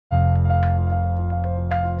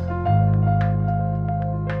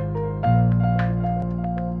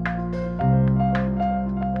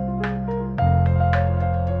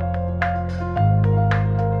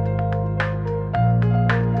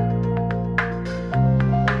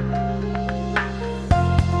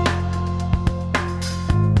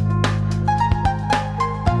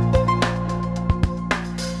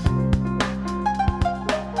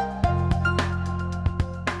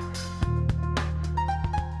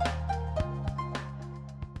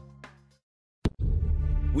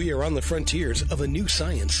We are on the frontiers of a new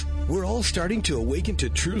science. We're all starting to awaken to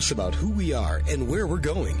truths about who we are and where we're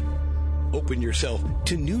going. Open yourself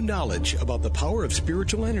to new knowledge about the power of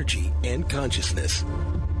spiritual energy and consciousness.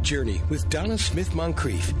 Journey with Donna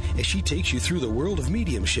Smith-Moncrieffe as she takes you through the world of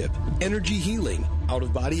mediumship, energy healing,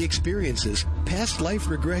 out-of-body experiences, past life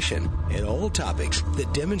regression, and all topics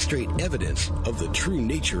that demonstrate evidence of the true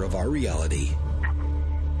nature of our reality.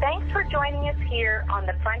 Thanks for joining us here on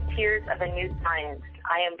the frontiers of a new science.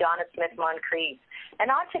 I am Donna Smith-Moncrieffe, and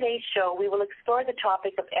on today's show, we will explore the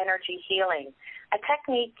topic of energy healing, a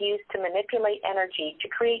technique used to manipulate energy to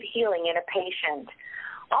create healing in a patient.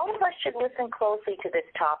 All of us should listen closely to this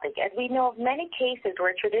topic, as we know of many cases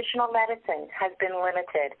where traditional medicine has been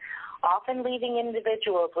limited, often leaving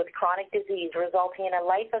individuals with chronic disease resulting in a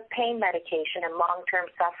life of pain medication and long-term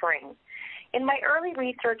suffering. In my early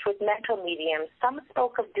research with mental mediums, some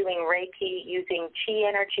spoke of doing Reiki, using chi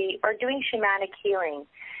energy, or doing shamanic healing.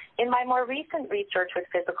 In my more recent research with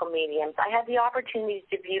physical mediums, I had the opportunity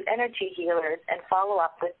to view energy healers and follow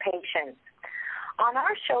up with patients. On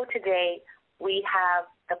our show today, we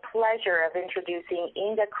have the pleasure of introducing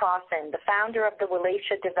Inge Crosson, the founder of the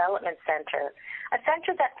Wallacia Development Center, a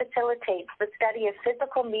center that facilitates the study of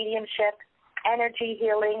physical mediumship, energy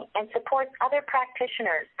healing, and supports other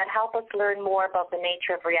practitioners that help us learn more about the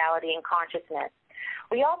nature of reality and consciousness.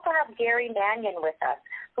 We also have Gary Mannion with us,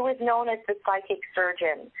 who is known as the psychic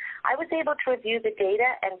surgeon. I was able to review the data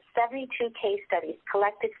and 72 case studies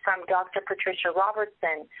collected from Dr. Patricia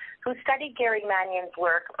Robertson, who studied Gary Mannion's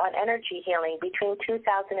work on energy healing between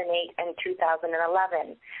 2008 and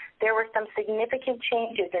 2011. There were some significant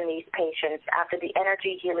changes in these patients after the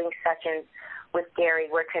energy healing sessions with Gary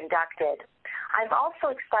were conducted. I'm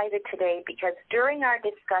also excited today because during our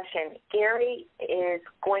discussion, Gary is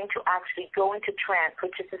going to actually go into trance,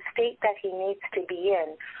 which is a state that he needs to be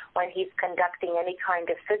in when he's conducting any kind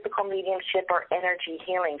of physical mediumship or energy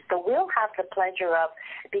healing. So we'll have the pleasure of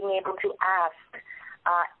being able to ask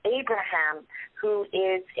Abraham, who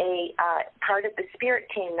is a part of the spirit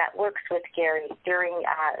team that works with Gary during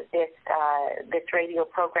this radio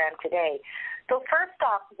program today. So first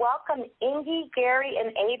off, welcome Inge, Gary,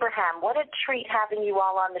 and Abraham. What a treat having you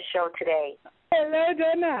all on the show today. Hello,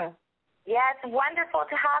 Donna. Yes, wonderful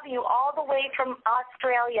to have you all the way from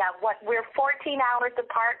Australia. We're 14 hours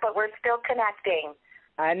apart, but we're still connecting.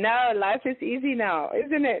 I know. Life is easy now,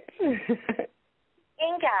 isn't it?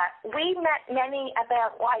 Inge, we met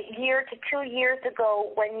about a year to 2 years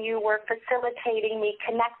ago when you were facilitating me,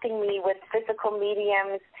 connecting me with physical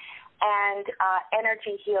mediums and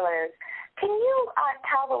energy healers. Can you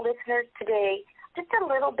tell the listeners today just a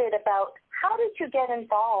little bit about how did you get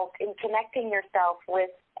involved in connecting yourself with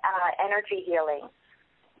energy healing?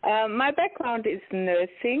 My background is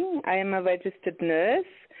nursing. I am a registered nurse.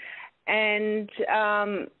 And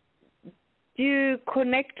due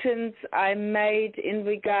connections I made in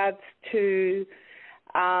regards to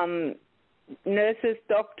nurses,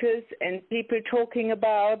 doctors, and people talking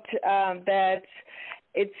about that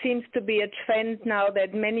it seems to be a trend now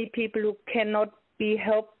that many people who cannot be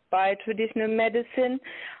helped by traditional medicine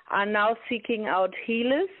are now seeking out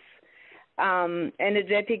healers,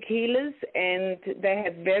 energetic healers, and they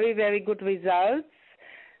have very, very good results.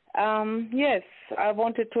 Yes, I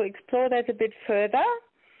wanted to explore that a bit further,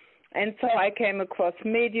 and so I came across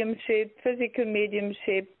mediumship, physical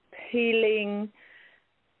mediumship, healing,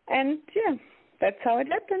 and yeah, that's how it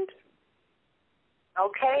happened.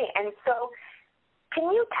 Okay, and so can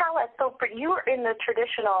you tell us, so for you are in the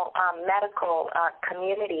traditional medical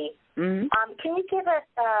community, can you give us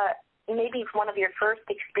maybe one of your first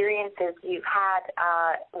experiences you've had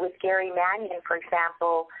with Gary Mannion, for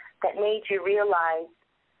example, that made you realize,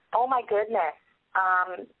 oh my goodness,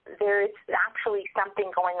 there is actually something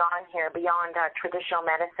going on here beyond traditional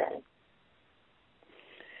medicine?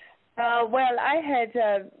 Well, I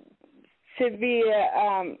had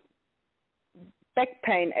severe back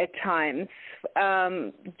pain at times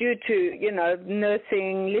due to,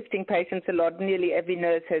 nursing, lifting patients a lot. Nearly every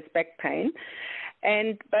nurse has back pain.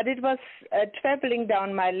 But it was traveling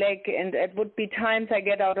down my leg, and it would be times I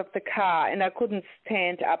get out of the car and I couldn't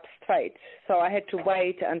stand up straight. So I had to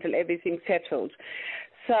wait until everything settled.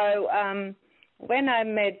 So when I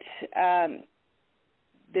met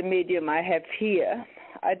the medium I have here,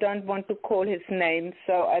 I don't want to call his name,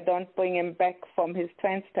 so I don't bring him back from his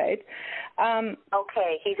trance state.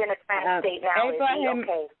 Okay, he's in a trance state now, Abraham, is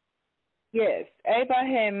he? Okay. Yes,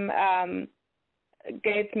 Abraham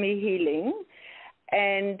gave me healing,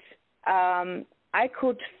 and I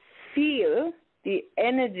could feel the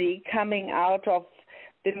energy coming out of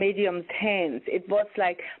the medium's hands. It was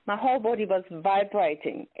like my whole body was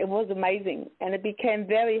vibrating. It was amazing. And it became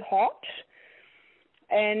very hot.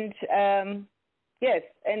 And, yes,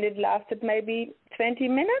 and it lasted maybe 20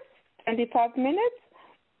 minutes, 25 minutes.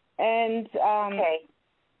 And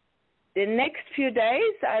the next few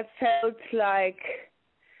days I felt like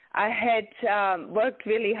I had worked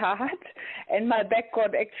really hard and my back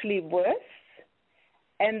got actually worse.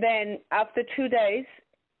 And then after 2 days,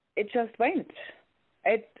 it just went.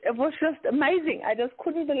 It was just amazing. I just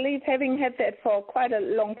couldn't believe, having had that for quite a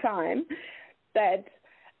long time, that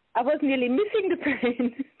I was nearly missing the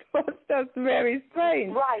pain. It was just very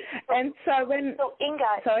strange. Right. So Inge,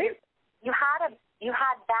 sorry? You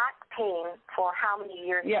had back pain for how many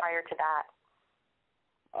years prior to that?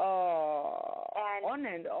 On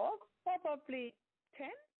and off, probably 10.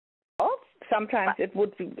 Sometimes it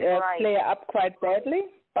would flare up quite badly,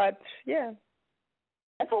 but yeah.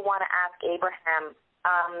 People want to ask Abraham,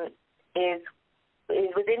 it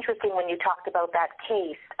was interesting when you talked about that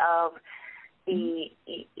case of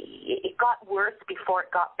it got worse before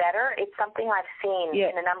it got better. It's something I've seen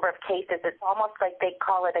in a number of cases. It's almost like they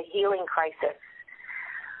call it a healing crisis.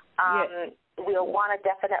 We'll want to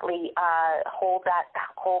definitely hold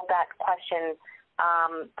that question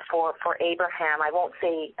for Abraham. I won't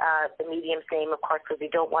say the medium's name, of course, because we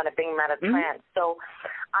don't want to bring him out of trance. So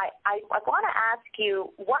I want to ask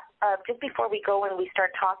you, what just before we go and we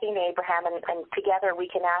start talking to Abraham, and together we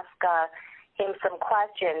can ask him some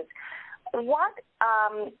questions. What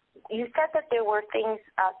you said that there were things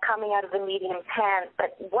coming out of the medium's hands,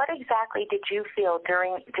 but what exactly did you feel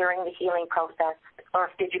during the healing process, or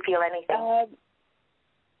did you feel anything?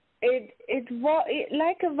 It was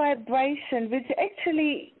like a vibration, which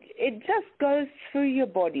actually it just goes through your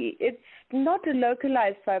body. It's not a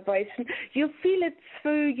localized vibration. You feel it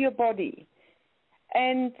through your body.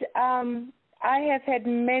 And I have had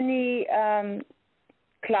many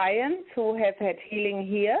clients who have had healing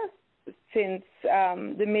here, since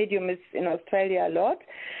the medium is in Australia a lot,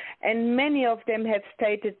 and many of them have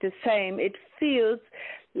stated the same. It feels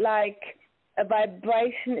like a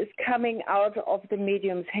vibration is coming out of the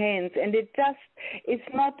medium's hands, and it's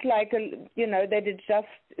not like that it just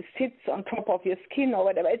sits on top of your skin or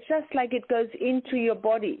whatever. It's just like it goes into your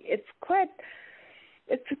body. It's quite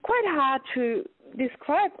hard to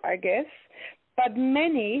describe, I guess, but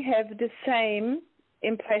many have the same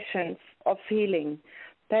impressions of healing,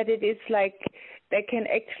 that it is like they can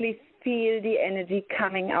actually feel the energy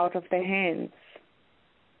coming out of their hands.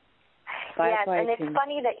 Yes, and it's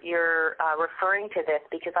funny that you're referring to this,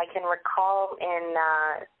 because I can recall in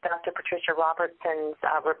Dr. Patricia Robertson's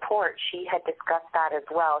report, she had discussed that as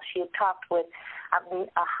well. She had talked with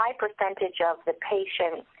a high percentage of the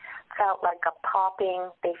patients felt like a popping,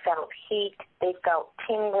 they felt heat, they felt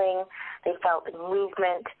tingling, they felt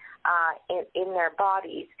movement in their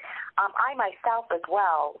bodies. I myself as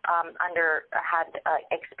well had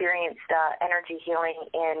experienced energy healing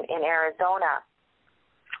in Arizona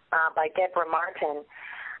by Deborah Martin.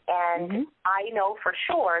 And I know for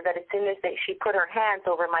sure that as soon as she put her hands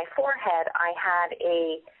over my forehead, I had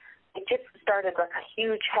it just started like a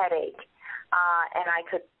huge headache. And I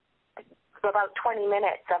could, for about 20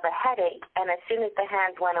 minutes of a headache, and as soon as the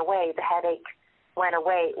hands went away, the headache went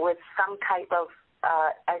away with some type of,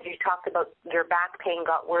 as you talked about, your back pain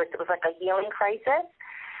got worse. It was like a healing crisis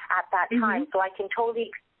at that time. So I can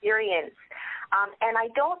totally experience. And I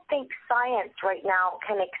don't think science right now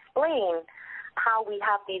can explain how we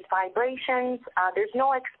have these vibrations. There's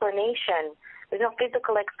no explanation. There's no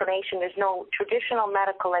physical explanation. There's no traditional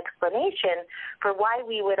medical explanation for why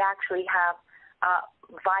we would actually have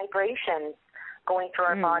vibrations going through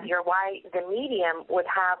our body, or why the medium would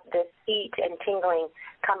have this heat and tingling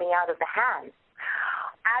coming out of the hands.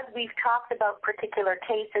 As we've talked about particular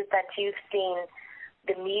cases that you've seen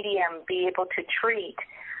the medium be able to treat,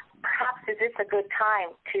 perhaps is this a good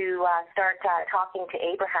time to start talking to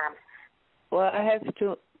Abraham? Well, I have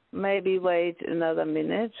to maybe wait another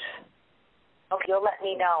minute. Okay, you'll let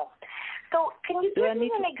me know. So can you give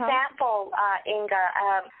me an example, Inge?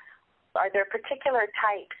 Are there particular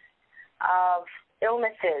types of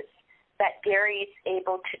illnesses that Gary's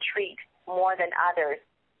able to treat more than others?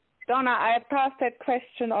 Donna, I passed that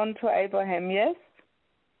question on to Abraham, yes?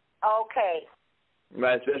 Okay.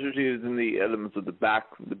 My specialty is in the elements of the back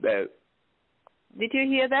and the back. Did you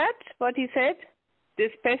hear that, what he said? The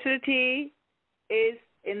specialty is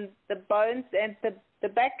in the bones and the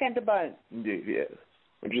back and the bones. Indeed, yes.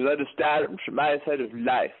 Which is understood from my side of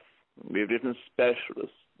life. We have different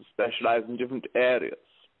specialists who specialize in different areas.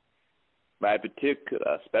 My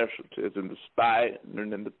particular specialty is in the spine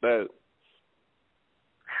and in the bones.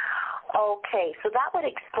 Okay, so that would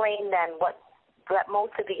explain then that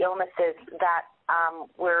most of the illnesses that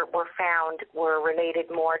were found were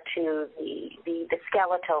related more to the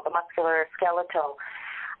skeletal, the muscular skeletal.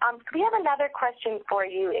 We have another question for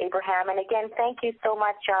you, Abraham, and again, thank you so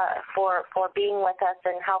much for being with us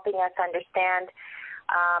and helping us understand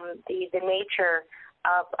the nature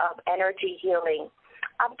of energy healing.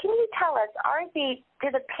 Can you tell us,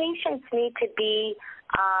 do the patients need to be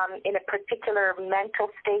in a particular mental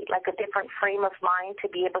state, like a different frame of mind, to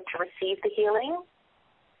be able to receive the healing?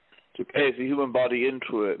 To place the human body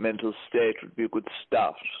into a mental state would be a good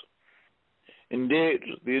start. Indeed,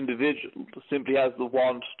 the individual simply has the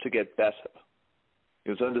want to get better.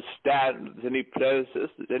 You must understand that any process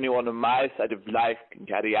that anyone on my side of life can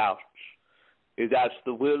carry out is at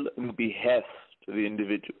the will and behest of the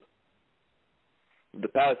individual. If the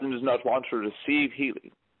person does not want to receive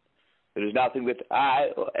healing, there is nothing that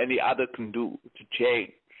I or any other can do to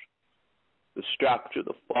change the structure,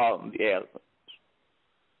 the form, the ailment.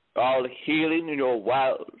 All healing in your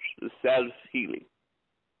world is self-healing.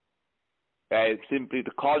 I am simply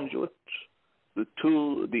the conduit, the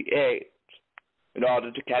tool, the aid, in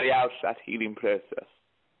order to carry out that healing process.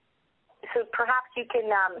 So perhaps you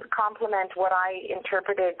can complement what I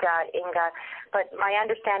interpreted, Inge, but my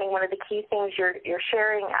understanding, one of the key things you're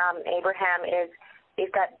sharing, Abraham, is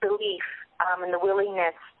that belief and the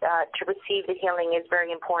willingness to receive the healing is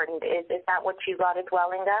very important. Is that what you got as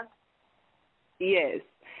well, Inge? Yes.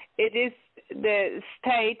 It is the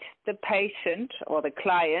state the patient or the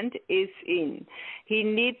client is in. He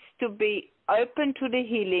needs to be open to the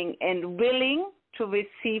healing and willing to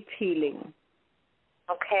receive healing.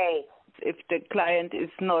 Okay. If the client is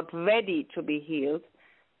not ready to be healed,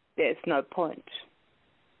 there's no point.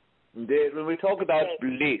 Indeed, when we talk about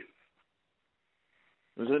belief,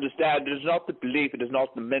 you must understand it is not the belief, it is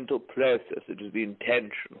not the mental process, it is the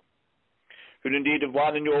intention. For indeed, if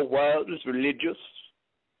one in your world is religious,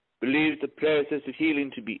 believes the process of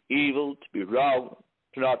healing to be evil, to be wrong,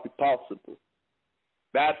 to not be possible,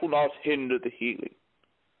 that will not hinder the healing.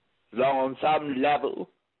 As long on some level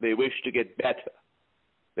they wish to get better,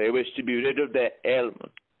 they wish to be rid of their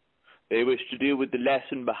ailment, they wish to deal with the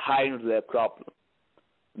lesson behind their problem,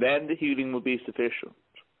 then the healing will be sufficient.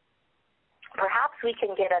 Perhaps we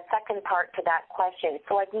can get a second part to that question.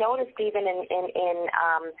 So I've noticed even in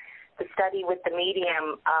the study with the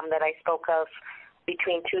medium that I spoke of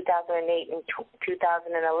between 2008 and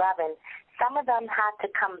 2011, some of them had to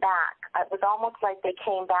come back. It was almost like they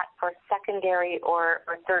came back for secondary or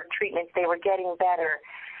third treatments. They were getting better.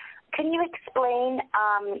 Can you explain,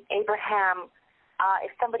 Abraham,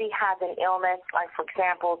 if somebody has an illness, like, for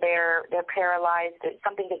example, they're paralyzed, it's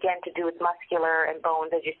something, again, to do with muscular and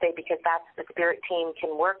bones, as you say, because that's the spirit team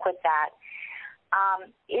can work with that.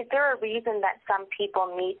 Is there a reason that some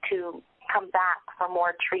people need to come back for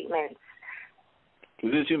more treatments?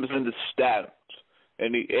 This you must understand.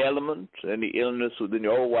 Any ailment, any illness within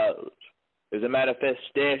your world is a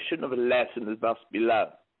manifestation of a lesson that must be learned.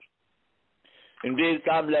 Indeed,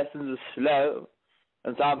 some lessons are slow,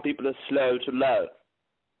 and some people are slow to learn.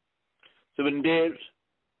 So indeed,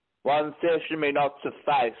 one session may not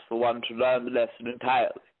suffice for one to learn the lesson entirely.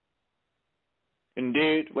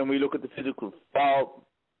 Indeed, when we look at the physical form,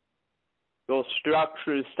 your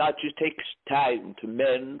structure is such as takes time to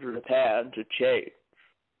mend, repair, and to change.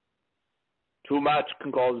 Too much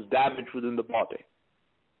can cause damage within the body.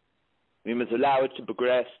 We must allow it to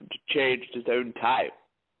progress and to change at its own time.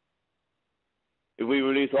 If we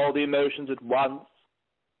release all the emotions at once,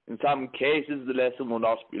 in some cases the lesson will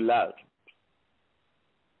not be learned.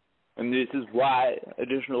 And this is why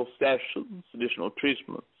additional sessions, additional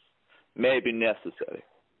treatments may be necessary.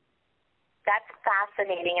 That's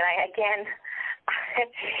fascinating, and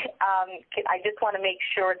I just want to make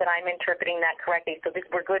sure that I'm interpreting that correctly. So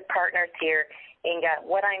we're good partners here, Inge.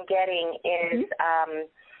 What I'm getting is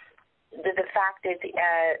the fact is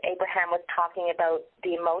Abraham was talking about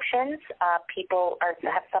the emotions. People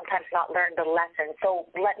have sometimes not learned the lesson. So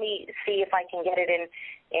let me see if I can get it in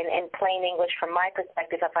plain English from my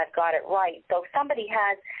perspective, if I've got it right. So if somebody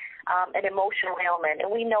has an emotional ailment,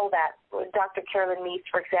 and we know that Dr. Carolyn Meese,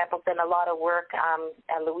 for example, has done a lot of work,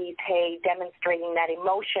 and Louise Hay, demonstrating that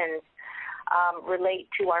emotions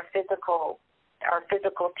relate to our physical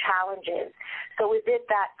challenges. So is it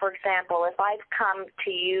that, for example, if I've come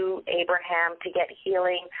to you, Abraham, to get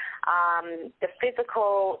healing, the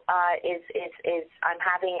physical is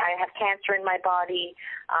I have cancer in my body,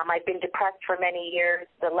 I've been depressed for many years,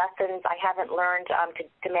 the lessons I haven't learned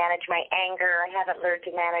to manage my anger, I haven't learned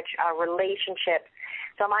to manage relationships.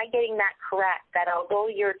 So am I getting that correct, that although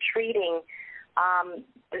you're treating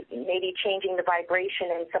maybe changing the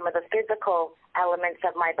vibration in some of the physical elements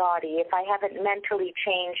of my body, if I haven't mentally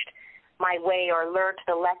changed my way or learned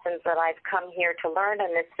the lessons that I've come here to learn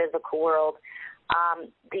in this physical world,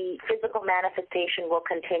 the physical manifestation will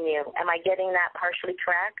continue. Am I getting that partially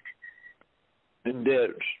correct?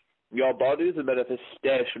 Indeed. Your body is a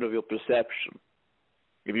manifestation of your perception.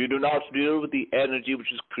 If you do not deal with the energy which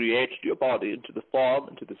has created your body into the form,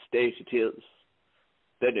 into the state it is,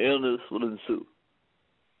 then illness will ensue.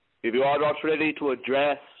 If you are not ready to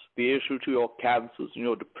address the issue to your cancers and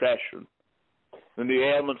your depression, then the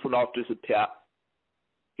ailment will not disappear.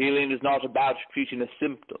 Healing is not about treating a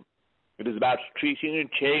symptom. It is about treating and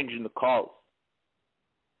changing the cause,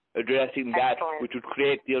 addressing that which would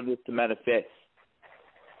create the illness to manifest.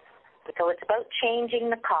 So it's about changing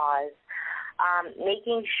the cause,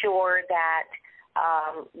 making sure that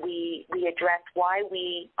we address why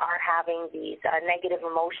we are having these negative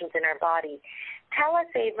emotions in our body. Tell us,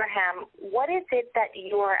 Abraham, what is it that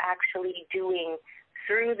you are actually doing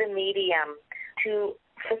through the medium to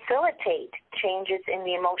facilitate changes in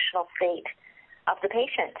the emotional state of the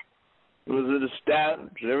patient? You must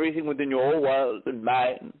understand that everything within your world and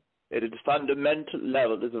mind at its fundamental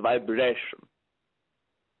level is a vibration.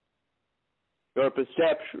 Your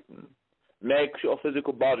perception makes your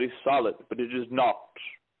physical body solid, but it is not.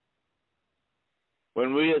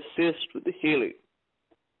 When we assist with the healing,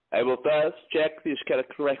 I will first check these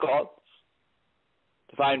character records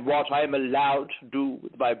to find what I am allowed to do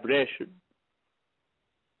with vibration.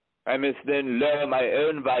 I must then lower my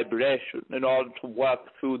own vibration in order to work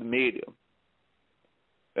through the medium.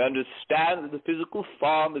 I understand that the physical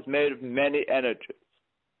form is made of many energies,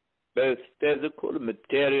 both physical and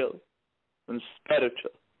material and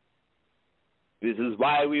spiritual. This is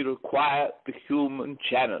why we require the human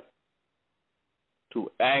channel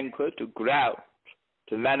to anchor, to ground,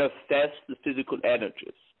 to manifest the physical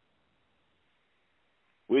energies.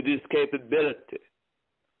 With this capability,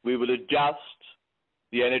 we will adjust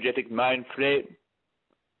the energetic mind frame,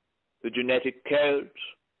 the genetic codes,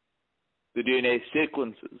 the DNA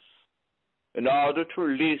sequences, in order to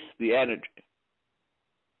release the energy,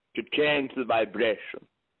 to change the vibration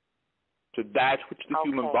to that which the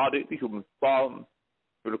human body, the human form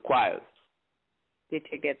requires. Did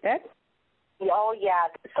you get that? Oh, yeah.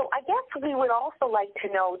 So I guess we would also like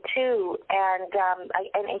to know, too, and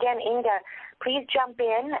again, Inge, please jump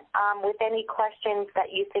in with any questions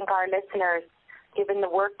that you think our listeners, given the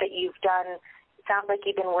work that you've done, sounds like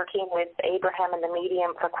you've been working with Abraham and the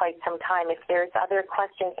medium for quite some time. If there's other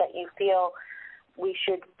questions that you feel we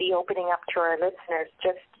should be opening up to our listeners,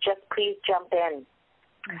 just please jump in.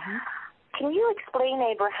 Mm-hmm. Can you explain,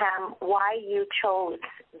 Abraham, why you chose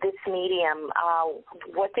this medium?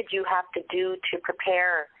 What did you have to do to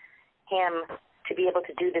prepare him to be able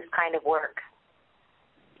to do this kind of work?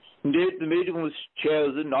 Indeed, the medium was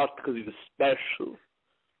chosen not because he was special,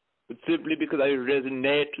 but simply because I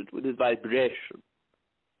resonated with his vibration.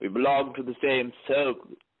 We belonged to the same soul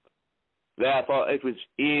group. Therefore, it was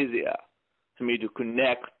easier for me to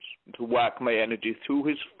connect, to work my energy through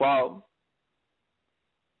his form,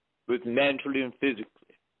 both mentally and physically.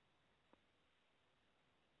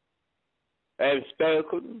 I have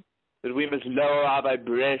spoken that we must lower our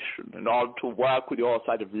vibration in order to work with your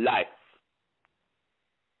side of life.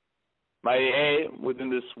 My aim within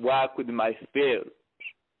this work within my field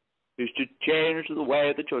is to change the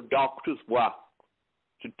way that your doctors work,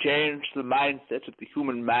 to change the mindset of the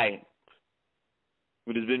human mind.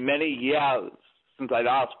 It has been many years since I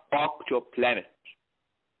last walked your planet,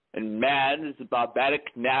 and man is as barbaric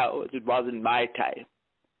now as it was in my time.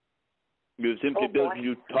 You have simply built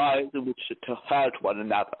new toys in which to hurt one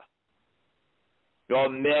another. Your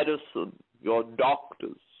medicine, your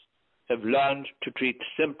doctors have learned to treat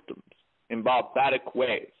symptoms in barbaric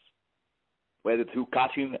ways, whether through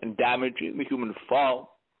cutting and damaging the human form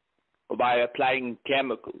or by applying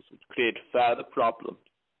chemicals which create further problems.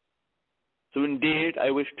 So indeed,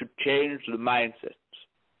 I wish to change the mindset,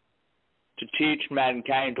 to teach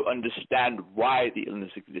mankind to understand why the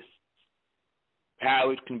illness exists,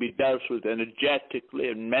 how it can be dealt with energetically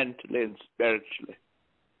and mentally and spiritually.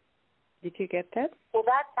 Did you get that? Well,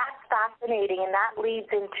 that's fascinating, and that leads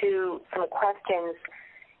into some questions.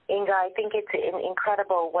 Inge, I think it's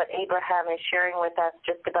incredible what Abraham is sharing with us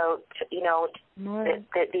just about, the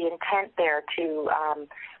intent there to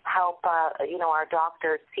help, our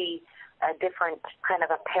doctors see a different kind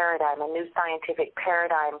of a paradigm, a new scientific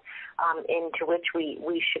paradigm into which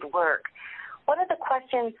we should work. One of the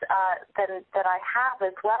questions that I have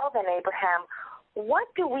as well then, Abraham, what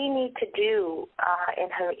do we need to do in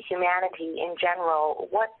humanity in general?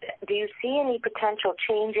 What do you see any potential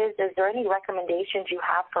changes? Is there any recommendations you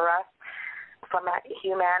have for us from a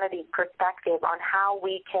humanity perspective on how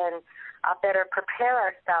we can better prepare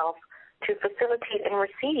ourselves to facilitate and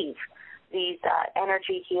receive these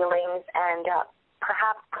energy healings and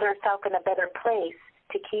perhaps put ourselves in a better place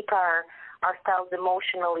to keep ourselves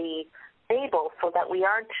emotionally stable so that we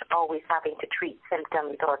aren't always having to treat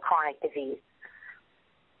symptoms or chronic disease?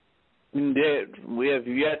 Indeed, we have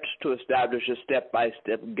yet to establish a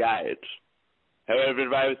step-by-step guide. However,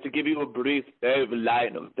 if I was to give you a brief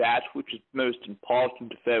overline of that which is most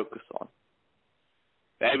important to focus on,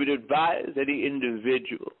 I would advise any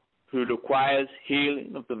individual who requires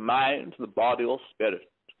healing of the mind, the body, or spirit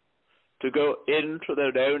to go into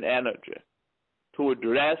their own energy, to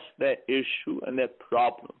address their issue and their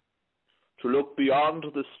problem, to look beyond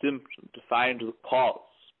the symptom to find the cause.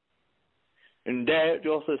 Indeed,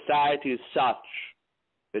 your society is such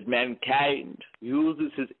that mankind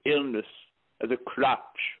uses his illness as a crutch,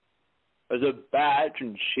 as a badge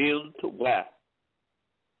and shield to wear.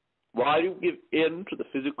 While you give in to the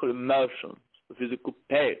physical emotions, the physical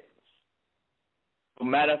pains, to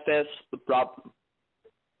manifest the problem,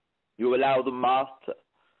 you allow the master to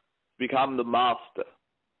become the master.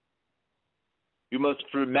 You must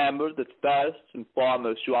remember that first and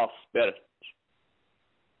foremost you are spirit.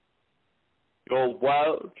 Your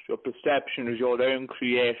world, your perception is your own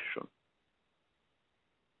creation.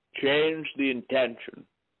 Change the intention,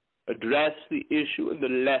 address the issue and the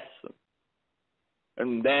lesson,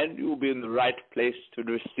 and then you will be in the right place to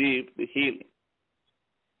receive the healing.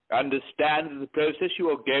 Understand that the process you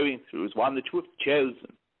are going through is one that you have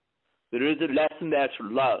chosen. There is a lesson there to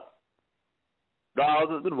learn.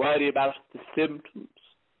 Rather than worry about the symptoms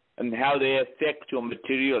and how they affect your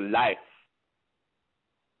material life,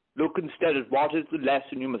 look instead at what is the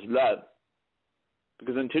lesson you must learn.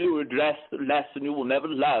 Because until you address the lesson, you will never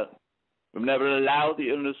learn. You will never allow the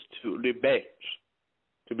illness to abate,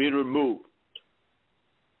 to be removed.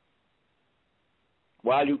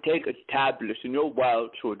 While you take a tablet in your world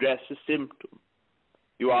to address the symptom,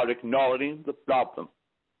 you are ignoring the problem.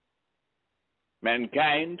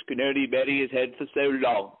 Mankind can only bury his head for so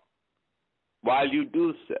long. While you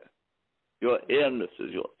do so, your illnesses,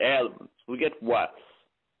 your ailments will get worse.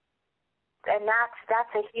 And that's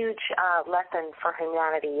a huge lesson for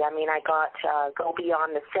humanity. I mean, I got go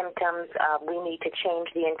beyond the symptoms. We need to change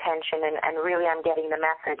the intention, and really I'm getting the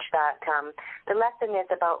message that the lesson is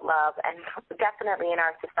about love, and definitely in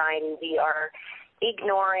our society we are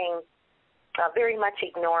ignoring, very much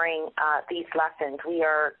ignoring these lessons. We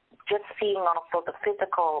are just seeing also the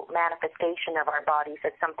physical manifestation of our bodies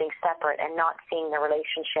as something separate and not seeing the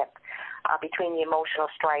relationship between the emotional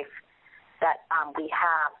strife that we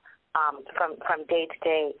have from day to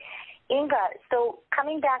day. Inge, so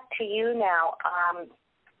coming back to you now,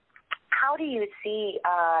 how do you see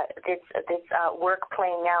this work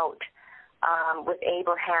playing out with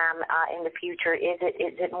Abraham in the future? Is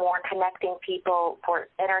it more connecting people for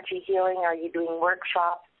energy healing? Are you doing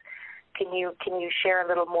workshops? Can you share a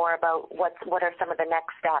little more about what are some of the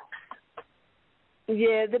next steps?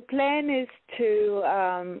 Yeah, the plan is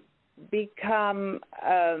to become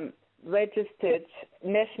registered,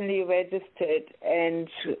 nationally registered, and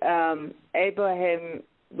Abraham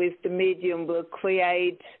with the medium will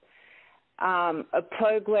create a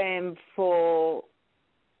program for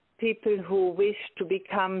people who wish to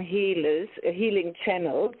become healers, healing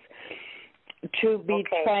channels, to be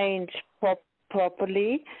trained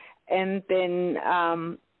properly. And then,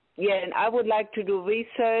 and I would like to do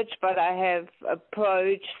research, but I have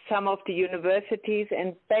approached some of the universities,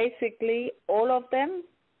 and basically all of them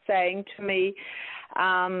saying to me,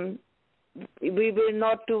 we will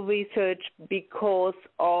not do research because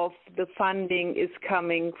of the funding is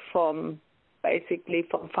coming from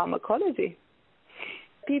pharmacology.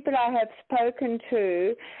 People I have spoken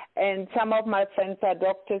to, and some of my friends are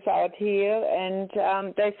doctors out here,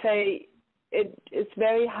 and they say it's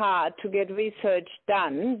very hard to get research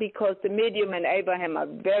done because the medium and Abraham are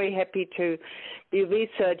very happy to be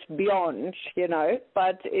researched beyond,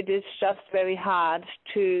 but it is just very hard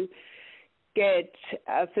to get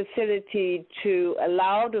a facility to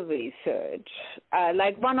allow the research.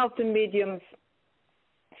 Like one of the medium's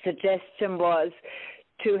suggestion was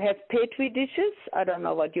to have petri dishes. I don't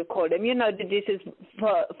know what you call them. The dishes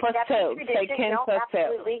for cells, like cancer cells.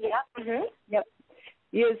 Absolutely, yeah. Mm-hmm. Yep.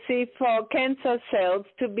 You see, for cancer cells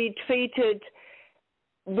to be treated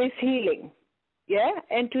with healing,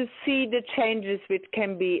 and to see the changes which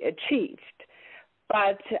can be achieved.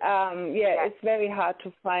 But, it's very hard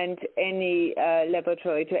to find any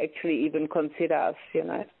laboratory to actually even consider us, you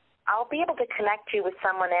know. I'll be able to connect you with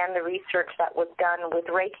someone and the research that was done with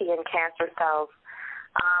Reiki and cancer cells.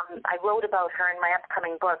 I wrote about her in my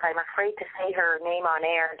upcoming book. I'm afraid to say her name on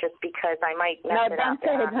air just because I might mess it up,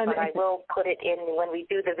 but I will put it in when we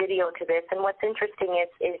do the video to this. And what's interesting is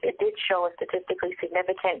it did show a statistically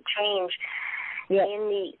significant change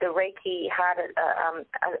in the Reiki had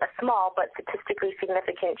a small but statistically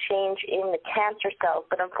significant change in the cancer cells.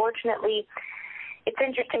 But unfortunately, it's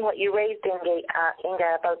interesting what you raised, Inge,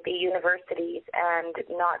 about the universities and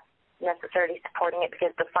not necessarily supporting it because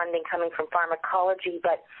the funding coming from pharmacology.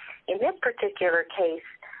 But in this particular case,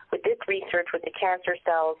 with this research with the cancer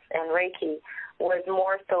cells and Reiki, was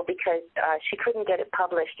more so because she couldn't get it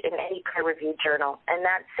published in any peer-reviewed journal. And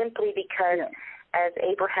that's simply because, as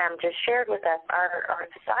Abraham just shared with us, our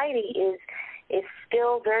society is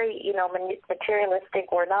still very, materialistic.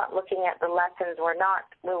 We're not looking at the lessons. We're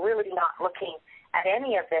really not looking at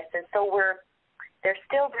any of this. And so they're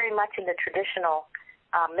still very much in the traditional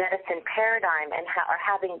medicine paradigm and are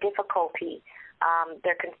having difficulty.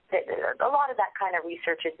 A lot of that kind of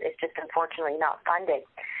research is just unfortunately not funded.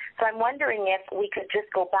 So I'm wondering if we could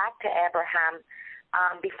just go back to Abraham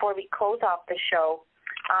before we close off the show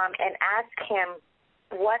and ask him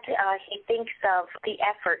what he thinks of the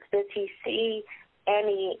efforts. Does he see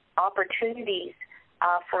any opportunities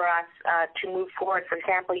for us to move forward? For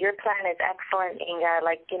example, your plan is excellent, Inge,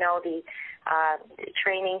 the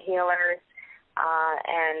training healers,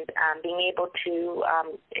 and being able to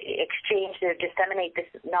disseminate this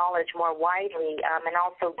knowledge more widely, and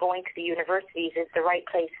also going to the universities is the right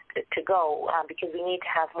place to go because we need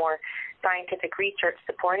to have more scientific research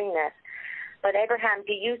supporting this. But Abraham,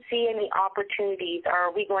 do you see any opportunities, or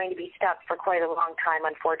are we going to be stuck for quite a long time,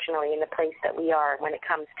 unfortunately, in the place that we are when it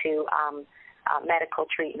comes to medical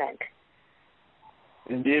treatment?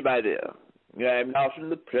 Indeed, my dear. I'm not in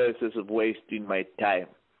the process of wasting my time.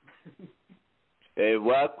 I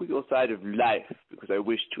work with your side of life because I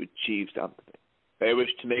wish to achieve something. I wish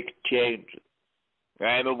to make changes.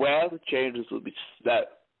 I am aware the changes will be slow.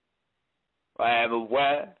 I am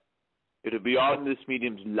aware it will be on this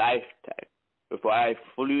medium's lifetime before I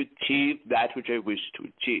fully achieve that which I wish to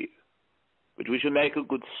achieve. But we shall make a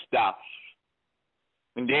good start.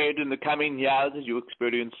 Indeed, in the coming years, as you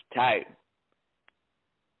experience time,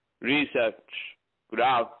 research,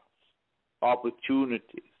 grants,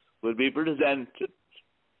 opportunities will be presented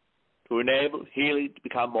to enable healing to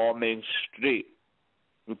become more mainstream,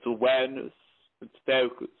 its awareness, its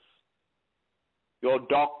focus. Your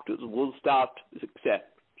doctors will start to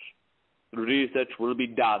accept. The research will be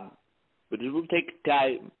done, but it will take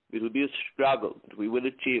time. It will be a struggle, but we will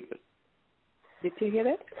achieve it. Did you hear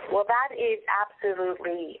that? Well, that is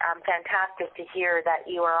absolutely fantastic to hear that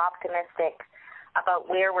you are optimistic about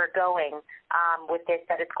where we're going with this,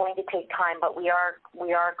 that it's going to take time, but we are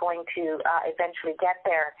going to eventually get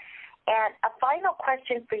there. And a final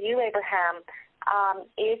question for you, Abraham,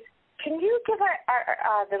 is can you give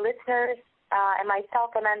the listeners and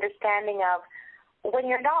myself an understanding of when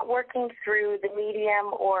you're not working through the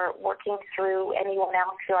medium or working through anyone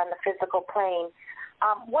else here on the physical plane,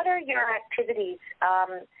 what are your activities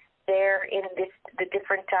there in the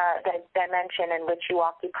different dimension in which you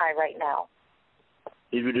occupy right now?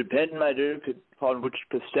 It would depend, my dear, upon which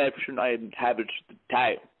perception I inhabit at the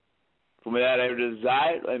time. From where I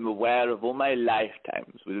reside, I am aware of all my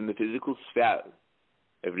lifetimes within the physical sphere,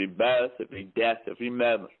 every birth, every death, every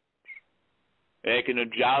moment. I can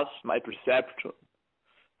adjust my perception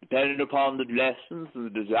depending upon the lessons and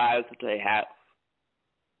the desires that I have.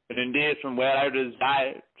 And indeed, from where I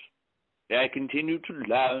reside, I continue to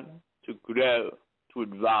learn, to grow, to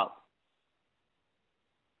advance.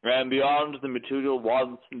 I am beyond the material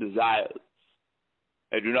wants and desires.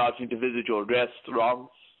 I do not need to visit your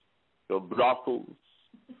restaurants, your brothels,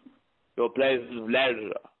 your places of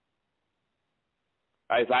leisure.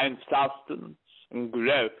 I find sustenance and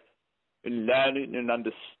growth in learning and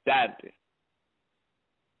understanding.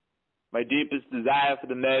 My deepest desire for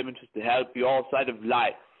the moment is to help your side of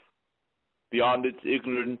life beyond its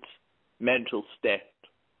ignorant mental state.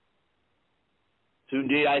 So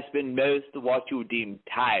indeed I spend most of what you deem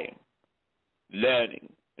time,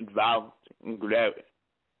 learning, advancing, and growing.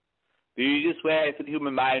 The easiest way for the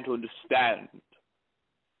human mind to understand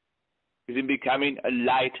is in becoming a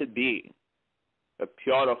lighter being, a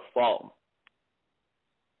purer form.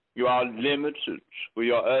 You are limited with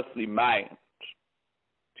your earthly mind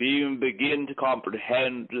to even begin to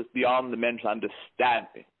comprehend just beyond the mental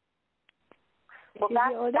understanding.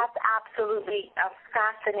 Well, that's absolutely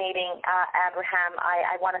fascinating, Abraham.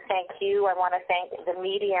 I want to thank you. I want to thank the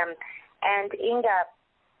medium. And Inge,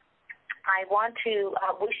 I want to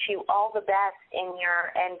wish you all the best in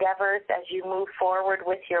your endeavors as you move forward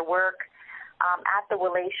with your work at the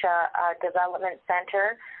Wallacia Development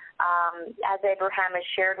Center. As Abraham has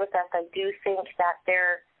shared with us, I do think that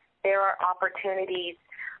there are opportunities.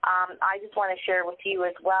 I just want to share with you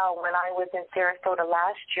as well, when I was in Sarasota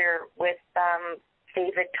last year with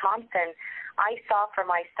David Thompson, I saw for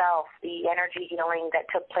myself the energy healing that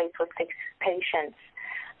took place with 6 patients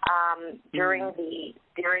during the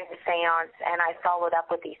seance, and I followed up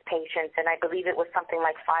with these patients, and I believe it was something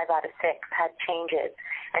like 5 out of 6 had changes.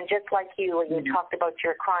 And just like you, when you talked about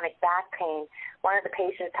your chronic back pain, one of the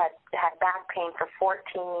patients had back pain for 14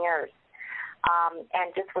 years, and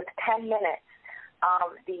just with 10 minutes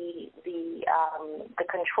of the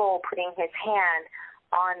control putting his hand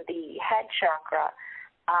on the head chakra,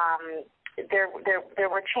 there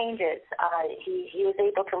were changes. He was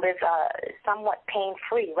able to live somewhat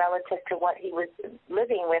pain-free relative to what he was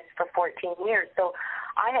living with for 14 years. So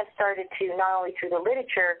I have started to, not only through the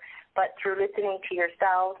literature, but through listening to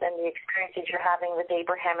yourselves and the experiences you're having with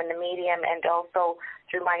Abraham and the medium, and also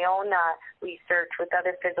through my own research with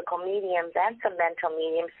other physical mediums and some mental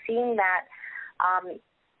mediums, seeing that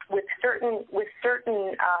with certain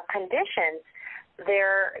conditions,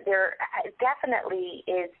 there definitely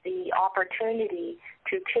is the opportunity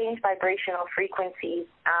to change vibrational frequencies,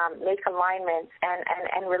 make alignments,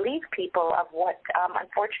 and relieve people of what,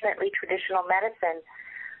 unfortunately, traditional medicine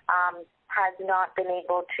has not been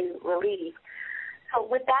able to relieve. So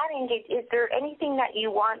with that, Inge, is there anything that you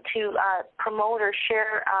want to promote or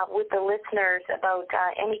share with the listeners about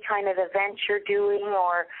any kind of events you're doing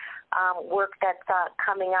or work that's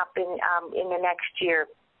coming up in the next year?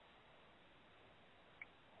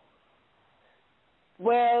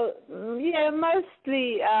 Well, yeah,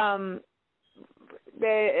 mostly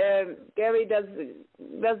Gary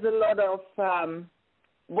does a lot of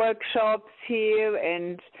workshops here,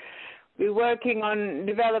 and we're working on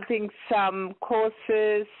developing some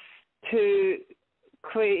courses to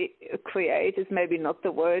create is maybe not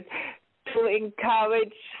the word, to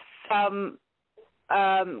encourage some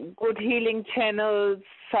good healing channels,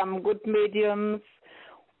 some good mediums,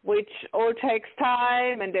 which all takes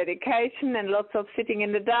time and dedication and lots of sitting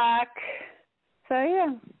in the dark. So,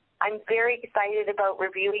 yeah. I'm very excited about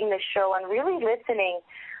reviewing the show and really listening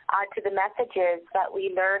to the messages that we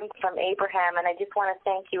learned from Abraham. And I just want to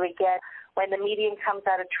thank you again. When the medium comes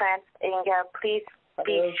out of trance, Inge, please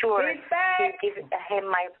be sure to give him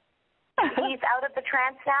my... He's out of the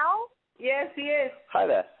trance now? Yes, he is. Hi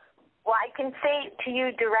there. Well, I can say to you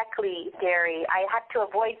directly, Gary. I had to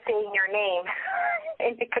avoid saying your name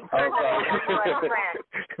in the trance.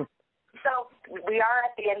 So we are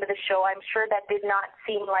at the end of the show. I'm sure that did not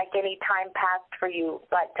seem like any time passed for you,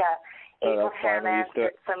 but Abraham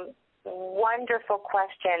answered some wonderful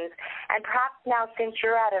questions. And perhaps now, since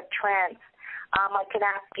you're out of trance, I can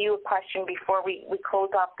ask you a question before we close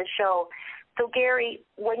off the show. So, Gary,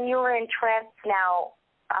 when you were in trance now,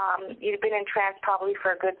 you've been in trance probably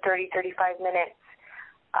for a good 30, 35 minutes.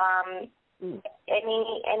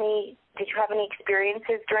 Did you have any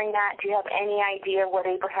experiences during that? Do you have any idea what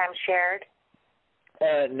Abraham shared?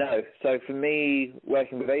 No. So for me,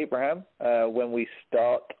 working with Abraham, when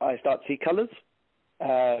I start to see colours,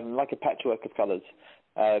 like a patchwork of colours,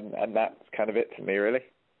 and that's kind of it for me, really.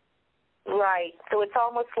 Right. So it's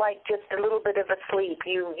almost like just a little bit of a sleep.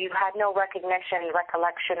 You had no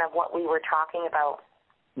recollection of what we were talking about.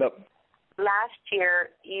 Nope. Last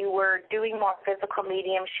year, you were doing more physical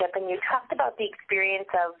mediumship, and you talked about the experience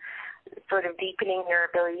of sort of deepening your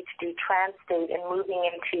ability to do trance state and moving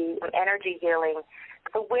into energy healing.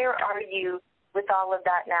 So where are you with all of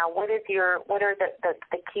that now? What are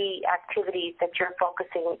the key activities that you're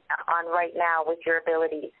focusing on right now with your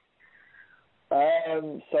abilities?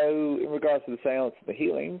 So in regards to the seance and the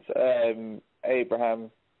healings, Abraham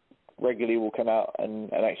regularly will come out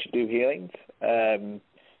and actually do healings. And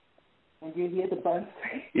you hear the buzz?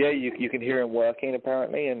 Yeah, you can hear him working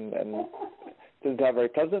apparently, and doesn't sound very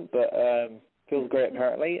pleasant, but feels great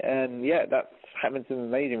apparently. And yeah, that's having some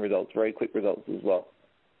amazing results, very quick results as well.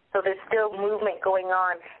 So there's still movement going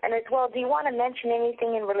on. And as well, do you want to mention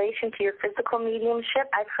anything in relation to your physical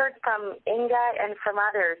mediumship? I've heard from Inge and from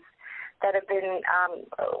others that have been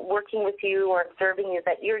working with you or observing you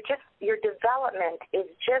that your development is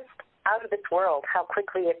just out of this world, how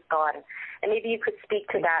quickly it's gone. And maybe you could speak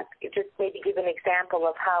to that, just maybe give an example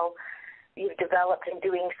of how you've developed in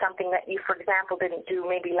doing something that you, for example, didn't do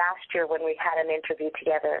maybe last year when we had an interview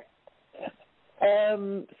together.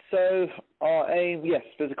 So our aim, yes,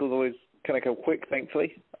 physical is always kind of go quick,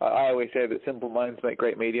 thankfully. I always say that simple minds make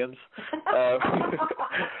great mediums.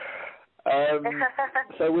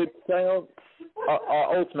 So with seance,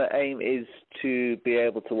 our ultimate aim is to be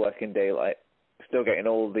able to work in daylight, still getting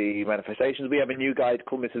all the manifestations. We have a new guide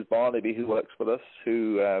called Mrs. Barnaby who works with us,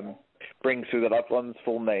 who brings through the loved ones,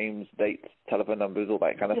 full names, dates, telephone numbers, all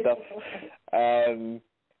that kind of stuff. And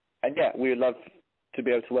yeah, we would love to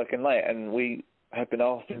be able to work in light, and we have been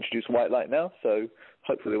asked to introduce white light now, so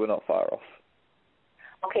hopefully we're not far off.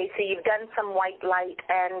 Okay, so you've done some white light,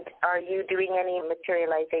 and are you doing any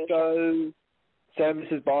materialization? So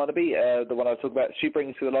Mrs. Barnaby, the one I was talking about, she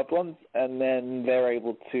brings through the loved ones, and then they're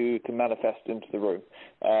able to manifest into the room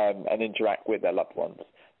and interact with their loved ones.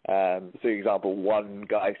 So, for example, one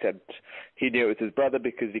guy said he knew it was his brother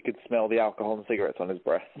because he could smell the alcohol and cigarettes on his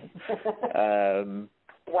breath.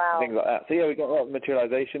 Wow. Things like that. So, yeah, we've got a lot of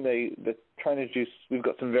materialization. They're trying to introduce, we've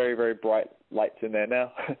got some very, very bright lights in there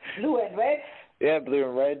now. Blue and red? Yeah, blue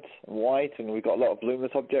and red and white, and we've got a lot of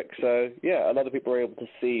luminous objects. So, yeah, a lot of people are able to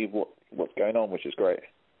see what's going on, which is great.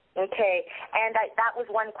 Okay, and that was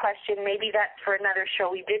one question. Maybe that's for another show.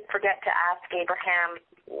 We did forget to ask Abraham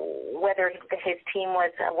whether his team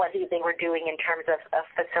was, what they were doing in terms of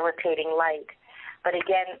facilitating light. But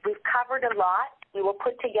again, we've covered a lot. We will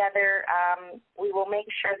put together, we will make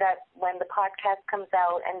sure that when the podcast comes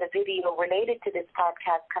out and the video related to this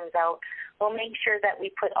podcast comes out, we'll make sure that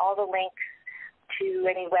we put all the links to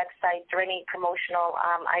any websites or any promotional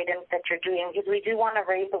items that you're doing, because we do want to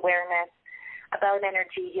raise awareness about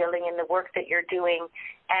energy healing and the work that you're doing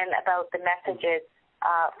and about the messages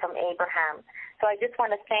from Abraham. So I just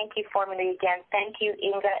want to thank you formally again. Thank you,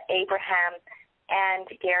 Inge, Abraham, and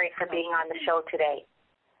Gary for being on the show today.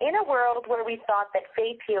 In a world where we thought that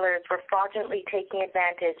faith healers were fraudulently taking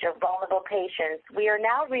advantage of vulnerable patients, we are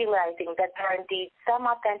now realizing that there are indeed some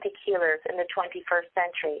authentic healers in the 21st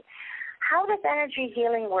century. How does energy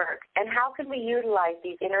healing work, and how can we utilize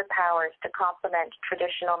these inner powers to complement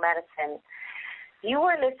traditional medicine? You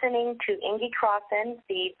are listening to Inge Crosson,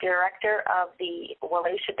 the director of the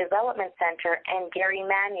Wallacia Development Center, and Gary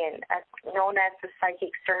Mannion, known as the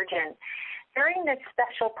psychic surgeon. During this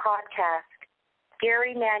special podcast,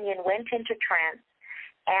 Gary Mannion went into trance,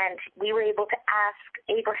 and we were able to ask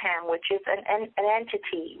Abraham, which is an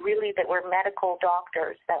entity, really, that we're medical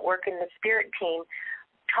doctors that work in the spirit team,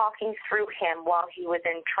 talking through him while he was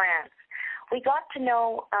in trance. We got to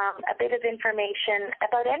know a bit of information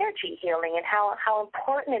about energy healing and how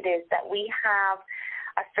important it is that we have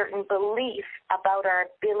a certain belief about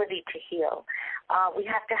our ability to heal. We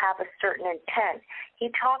have to have a certain intent.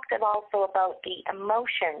 He talked also about the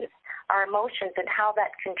emotions, our emotions, and how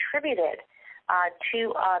that contributed to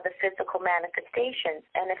the physical manifestations.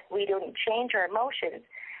 And if we don't change our emotions,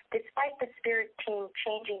 despite the spirit team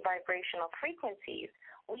changing vibrational frequencies,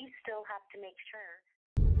 we still have to make sure.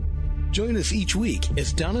 Join us each week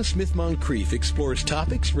as Donna Smith-Moncrieffe explores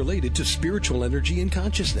topics related to spiritual energy and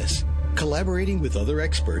consciousness. Collaborating with other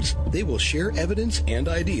experts, they will share evidence and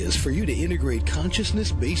ideas for you to integrate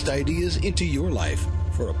consciousness-based ideas into your life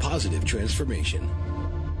for a positive transformation.